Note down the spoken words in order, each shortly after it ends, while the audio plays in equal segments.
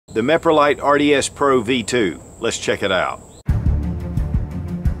The Meprolight RDS Pro V2. Let's check it out.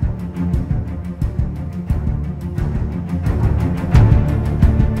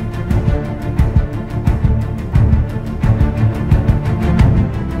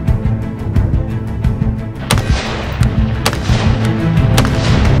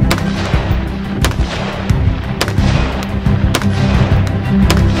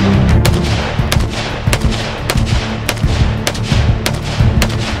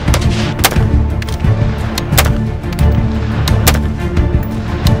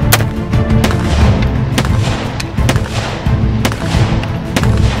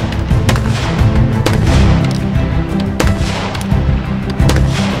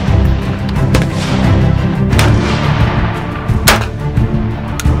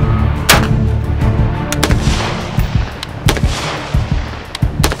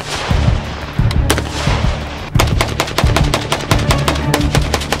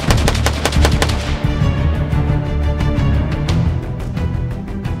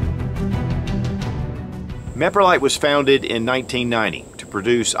 Meprolight was founded in 1990 to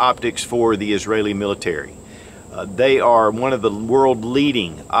produce optics for the Israeli military. They are one of the world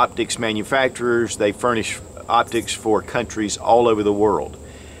leading optics manufacturers. They furnish optics for countries all over the world.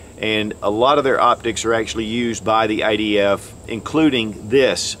 And a lot of their optics are actually used by the IDF, including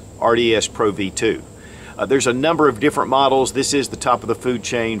this RDS Pro V2. There's a number of different models. This is the top of the food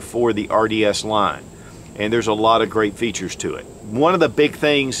chain for the RDS line. And there's a lot of great features to it. One of the big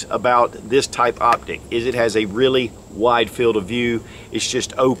things about this type optic is it has a really wide field of view. It's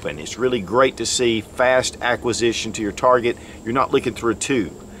just open. It's really great to see fast acquisition to your target. You're not looking through a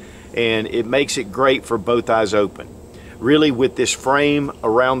tube. And it makes it great for both eyes open. Really, with this frame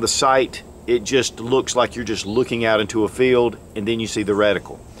around the sight, it just looks like you're just looking out into a field, and then you see the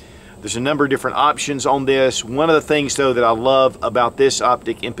reticle. There's a number of different options on this. One of the things though that I love about this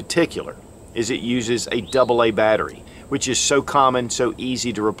optic in particular is it uses a AA battery, which is so common, so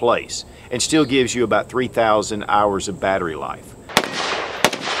easy to replace, and still gives you about 3,000 hours of battery life.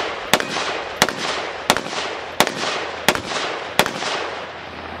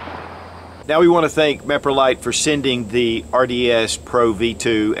 Now we want to thank Meprolight for sending the RDS Pro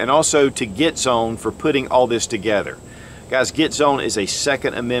V2 and also to GetZone for putting all this together. Guys, GetZone is a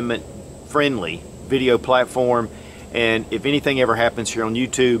Second Amendment friendly video platform, and if anything ever happens here on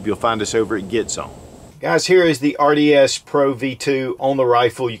YouTube, you'll find us over at GetZone. Guys, here is the RDS Pro V2 on the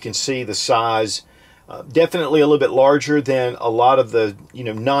rifle. You can see the size, definitely a little bit larger than a lot of the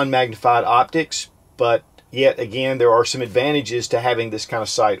non-magnified optics, but yet again there are some advantages to having this kind of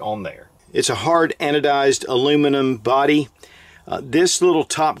sight on there. It's a hard anodized aluminum body. This little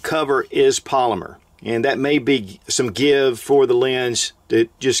top cover is polymer, and that may be some give for the lens to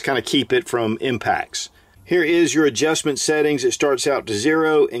just kind of keep it from impacts. Here is your adjustment settings. It starts out to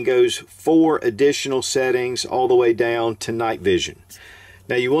 0 and goes 4 additional settings all the way down to night vision.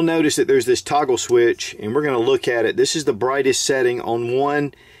 Now you will notice that there's this toggle switch, and we're going to look at it. This is the brightest setting on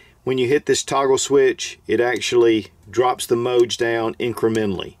 1. When you hit this toggle switch, it actually drops the modes down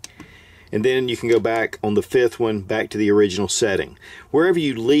incrementally. And then you can go back on the 5th one back to the original setting. Wherever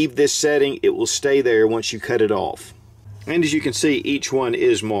you leave this setting, it will stay there once you cut it off. And as you can see, each one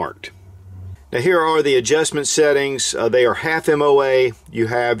is marked. Now here are the adjustment settings. They are half MOA. You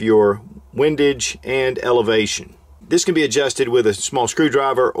have your windage and elevation. This can be adjusted with a small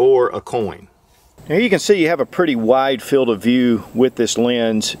screwdriver or a coin. Now you can see you have a pretty wide field of view with this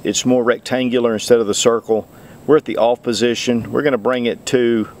lens. It's more rectangular instead of the circle. We're at the off position. We're going to bring it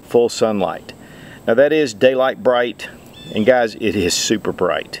to full sunlight. Now that is daylight bright, and guys, it is super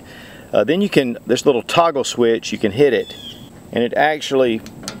bright. Then you can, this little toggle switch, you can hit it, and it actually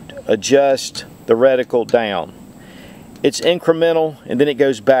adjust the reticle down. It's incremental, and then it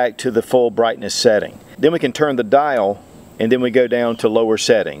goes back to the full brightness setting. Then we can turn the dial, and then we go down to lower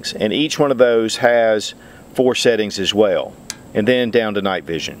settings, and each one of those has 4 settings as well, and then down to night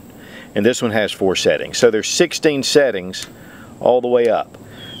vision. And this one has 4 settings. So there's 16 settings all the way up.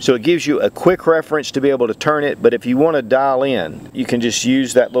 So it gives you a quick reference to be able to turn it, but if you want to dial in, you can just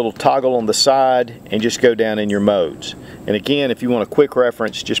use that little toggle on the side and just go down in your modes. And again, if you want a quick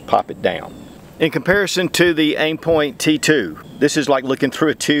reference, just pop it down. In comparison to the Aimpoint T2, this is like looking through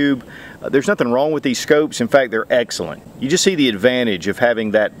a tube. There's nothing wrong with these scopes. In fact, they're excellent. You just see the advantage of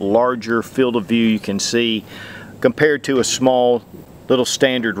having that larger field of view you can see compared to a small little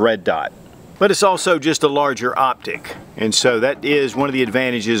standard red dot. But it's also just a larger optic, and so that is one of the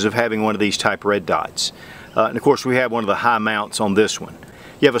advantages of having one of these type red dots. And of course we have one of the high mounts on this one.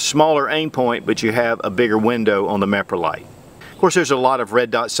 You have a smaller aim point, but you have a bigger window on the Meprolight. Of course, there's a lot of red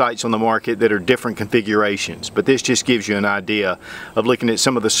dot sights on the market that are different configurations, but this just gives you an idea of looking at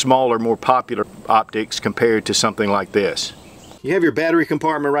some of the smaller, more popular optics compared to something like this. You have your battery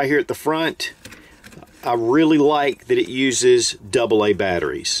compartment right here at the front. I really like that it uses AA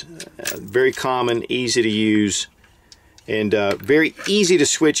batteries. Very common, easy to use, and very easy to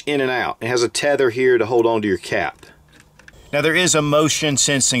switch in and out. It has a tether here to hold on to your cap. Now there is a motion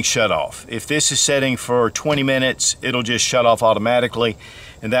sensing shutoff. If this is setting for 20 minutes, it'll just shut off automatically,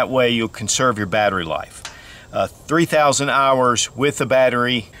 and that way you'll conserve your battery life. 3,000 hours with the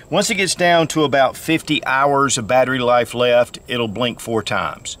battery. Once it gets down to about 50 hours of battery life left, it'll blink 4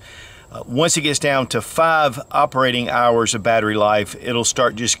 times. Once it gets down to 5 operating hours of battery life, it'll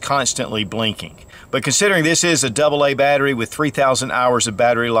start just constantly blinking. But considering this is a AA battery with 3,000 hours of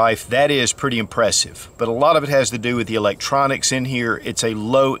battery life, that is pretty impressive. But a lot of it has to do with the electronics in here. It's a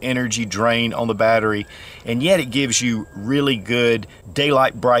low energy drain on the battery, and yet it gives you really good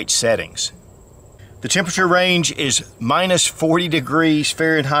daylight bright settings. The temperature range is minus 40 degrees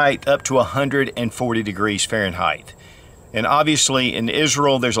Fahrenheit up to 140 degrees Fahrenheit. And obviously in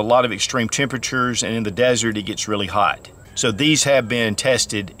Israel there's a lot of extreme temperatures, and in the desert it gets really hot. So these have been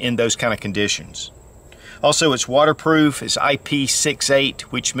tested in those kind of conditions. Also, it's waterproof. It's IP68,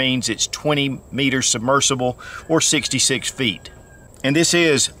 which means it's 20 meters submersible or 66 feet. And this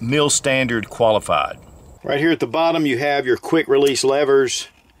is mill standard qualified. Right here at the bottom you have your quick release levers.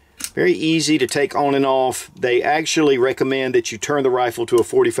 Very easy to take on and off. They actually recommend that you turn the rifle to a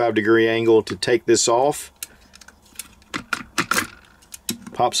 45-degree angle to take this off.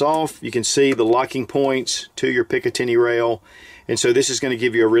 Pops off. You can see the locking points to your Picatinny rail, and so this is going to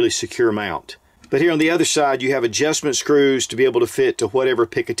give you a really secure mount. But here on the other side you have adjustment screws to be able to fit to whatever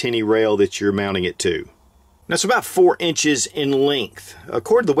Picatinny rail that you're mounting it to. Now it's about 4 inches in length.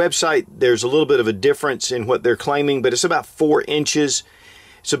 According to the website there's a little bit of a difference in what they're claiming, but it's about 4 inches.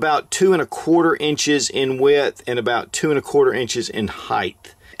 It's about 2¼ inches in width and about 2¼ inches in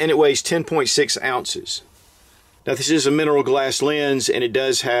height. And it weighs 10.6 ounces. Now this is a mineral glass lens, and it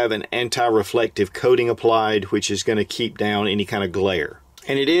does have an anti-reflective coating applied, which is going to keep down any kind of glare.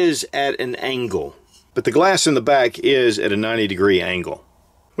 And it is at an angle, but the glass in the back is at a 90-degree angle.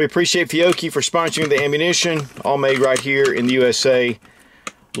 We appreciate Fiocchi for sponsoring the ammunition, all made right here in the USA,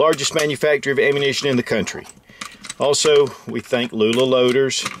 largest manufacturer of ammunition in the country. Also, we thank Lula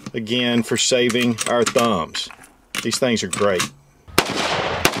Loaders again for saving our thumbs. These things are great.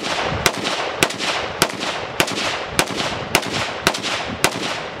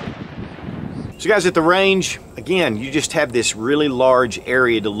 So guys, at the range, again, you just have this really large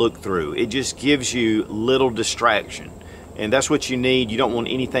area to look through. It just gives you little distraction. And that's what you need. You don't want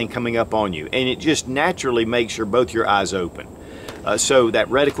anything coming up on you. And it just naturally makes both your eyes open. So that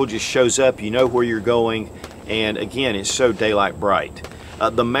reticle just shows up, you know where you're going. And again, it's so daylight bright.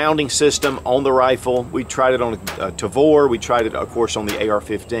 The mounting system on the rifle, we tried it on a Tavor, we tried it of course on the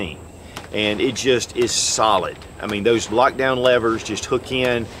AR-15. And it just is solid. I mean, those lockdown levers just hook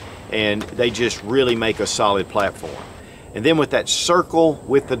in, and they just really make a solid platform. And then with that circle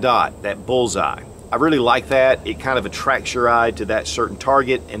with the dot, that bullseye, I really like that. It kind of attracts your eye to that certain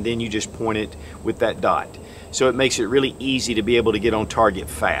target, and then you just point it with that dot. So it makes it really easy to be able to get on target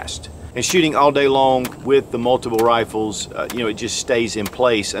fast. And shooting all day long with the multiple rifles, you know, it just stays in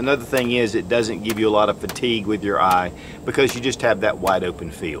place. Another thing is it doesn't give you a lot of fatigue with your eye because you just have that wide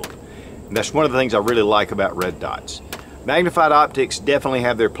open field. And that's one of the things I really like about red dots. Magnified optics definitely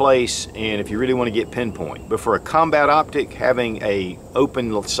have their place, and if you really want to get pinpoint. But for a combat optic, having a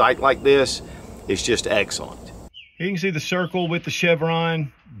open sight like this is just excellent. Here you can see the circle with the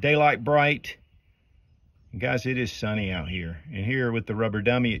chevron, daylight bright. And guys, it is sunny out here. And here with the rubber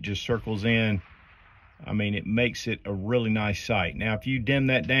dummy, it just circles in. I mean, it makes it a really nice sight. Now, if you dim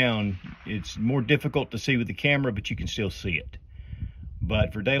that down, it's more difficult to see with the camera, but you can still see it.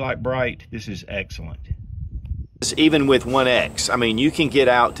 But for daylight bright, this is excellent. Even with 1X, I mean, you can get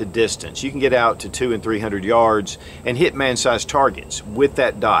out to distance. You can get out to 200 and 300 yards and hit man-sized targets with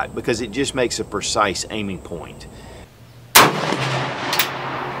that dot because it just makes a precise aiming point.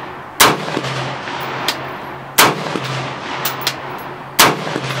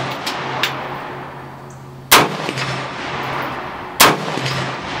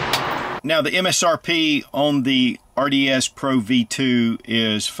 Now, the MSRP on the RDS Pro V2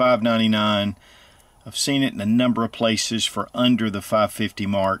 is $599. I've seen it in a number of places for under the $550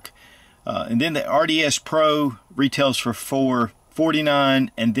 mark. And then the RDS Pro retails for $449,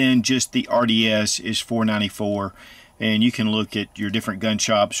 and then just the RDS is $494. And you can look at your different gun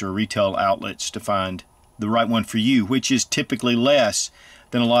shops or retail outlets to find the right one for you, which is typically less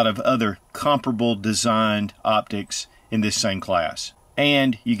than a lot of other comparable designed optics in this same class.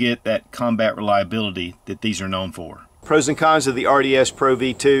 And you get that combat reliability that these are known for. Pros and cons of the RDS Pro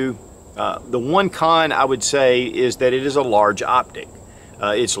V2. The one con I would say is that it is a large optic.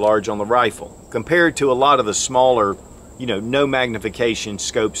 It's large on the rifle compared to a lot of the smaller, no magnification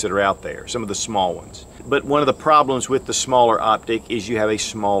scopes that are out there, some of the small ones. But one of the problems with the smaller optic is you have a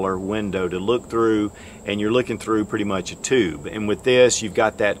smaller window to look through, and you're looking through pretty much a tube. And with this, you've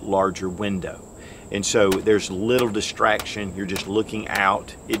got that larger window. And so there's little distraction. You're just looking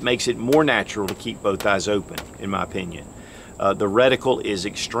out. It makes it more natural to keep both eyes open, in my opinion. The reticle is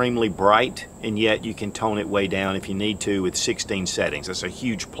extremely bright, and yet you can tone it way down if you need to with 16 settings. That's a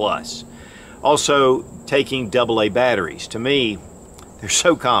huge plus. Also, taking AA batteries. To me, they're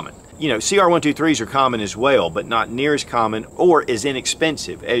so common. CR123s are common as well, but not near as common or as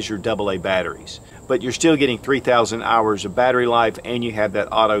inexpensive as your AA batteries. But you're still getting 3,000 hours of battery life, and you have that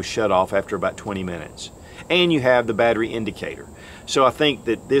auto shut off after about 20 minutes. And you have the battery indicator. So I think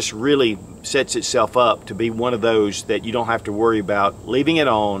that this really sets itself up to be one of those that you don't have to worry about leaving it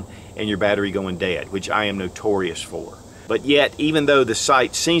on and your battery going dead, which I am notorious for. But yet, even though the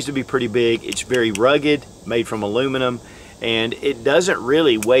sight seems to be pretty big, it's very rugged, made from aluminum, and it doesn't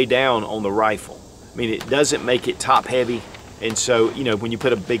really weigh down on the rifle. I mean, it doesn't make it top heavy, and so, when you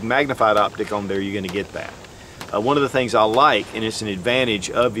put a big magnified optic on there, you're going to get that. One of the things I like, and it's an advantage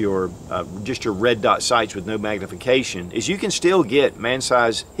of your just your red dot sights with no magnification, is you can still get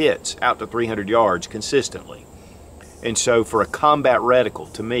man-size hits out to 300 yards consistently. And so for a combat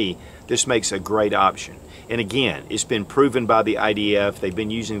reticle, to me, this makes a great option. And again, it's been proven by the IDF. They've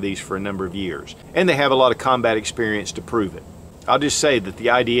been using these for a number of years, and they have a lot of combat experience to prove it. I'll just say that the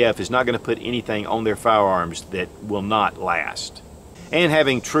IDF is not going to put anything on their firearms that will not last. And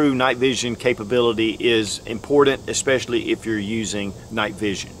having true night vision capability is important, especially if you're using night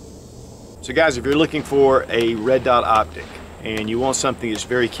vision. So guys, if you're looking for a red dot optic and you want something that's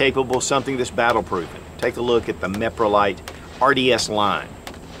very capable, something that's battle proven, take a look at the Meprolight RDS line.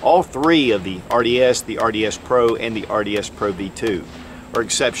 All three of the RDS, the RDS Pro, and the RDS Pro V2 are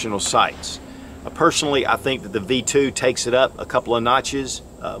exceptional sights. Personally, I think that the V2 takes it up a couple of notches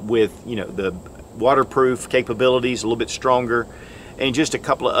with the waterproof capabilities, a little bit stronger, and just a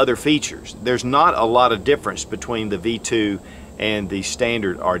couple of other features. There's not a lot of difference between the V2 and the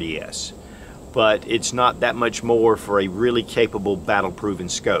standard RDS, but it's not that much more for a really capable battle-proven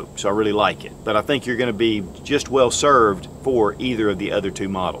scope, so I really like it. But I think you're going to be just well served for either of the other two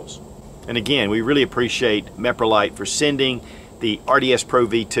models. And again, we really appreciate Meprolight for sending the RDS Pro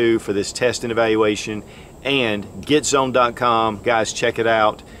V2 for this test and evaluation, and GetZone.com. Guys, check it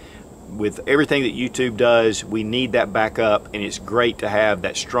out. With everything that YouTube does, we need that backup, and it's great to have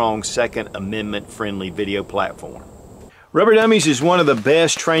that strong Second Amendment friendly video platform. Rubber Dummies is one of the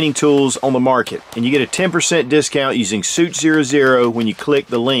best training tools on the market, and you get a 10% discount using Suit00 when you click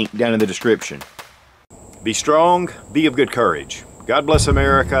the link down in the description. Be strong, be of good courage. God bless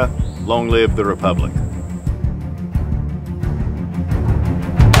America, long live the Republic.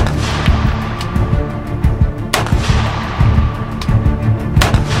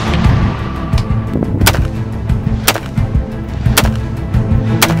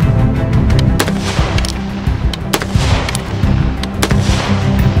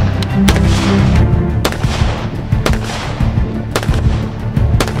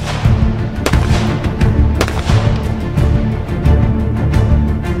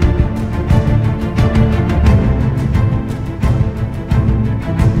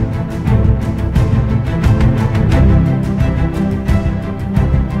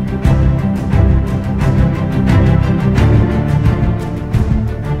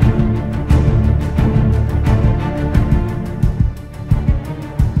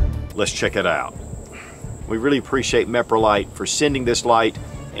 Let's check it out. We really appreciate Meprolight for sending this light,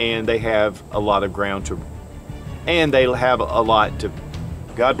 and they have a lot of ground to, and they have a lot to.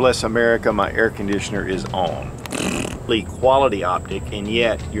 God bless America, my air conditioner is on. Quality optic, and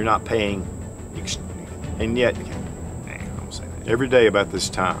yet you're not paying, and yet, I'm gonna say that. Every day about this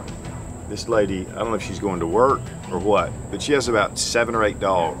time, this lady, I don't know if she's going to work or what, but she has about 7 or 8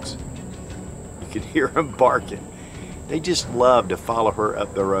 dogs. You can hear them barking. They just love to follow her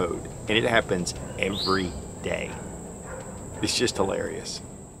up the road, and it happens every day. It's just hilarious.